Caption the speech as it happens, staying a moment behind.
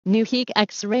Newheek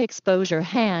X-ray exposure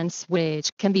hand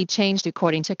switch can be changed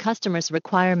according to customers'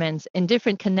 requirements in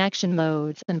different connection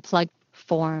modes and plug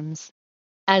forms.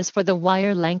 As for the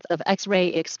wire length of X-ray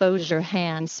exposure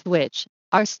hand switch,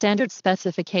 our standard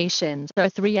specifications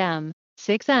are 3M,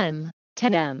 6M,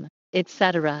 10M,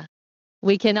 etc.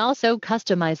 We can also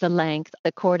customize the length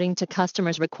according to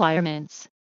customers' requirements.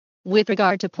 With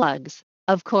regard to plugs,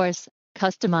 of course,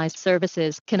 customized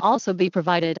services can also be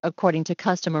provided according to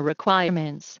customer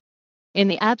requirements. In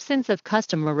the absence of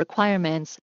customer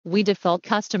requirements, we default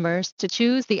customers to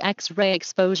choose the X-ray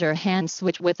exposure hand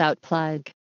switch without plug.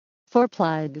 For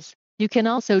plugs, you can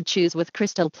also choose with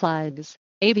crystal plugs,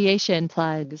 aviation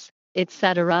plugs,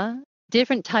 etc.,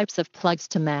 different types of plugs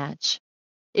to match.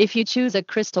 If you choose a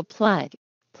crystal plug,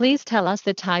 please tell us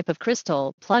the type of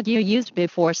crystal plug you used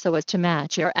before so as to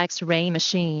match your X-ray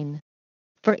machine.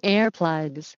 For air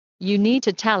plugs, you need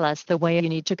to tell us the way you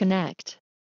need to connect.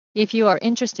 If you are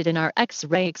interested in our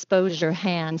X-ray exposure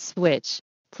hand switch,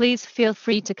 please feel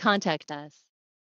free to contact us.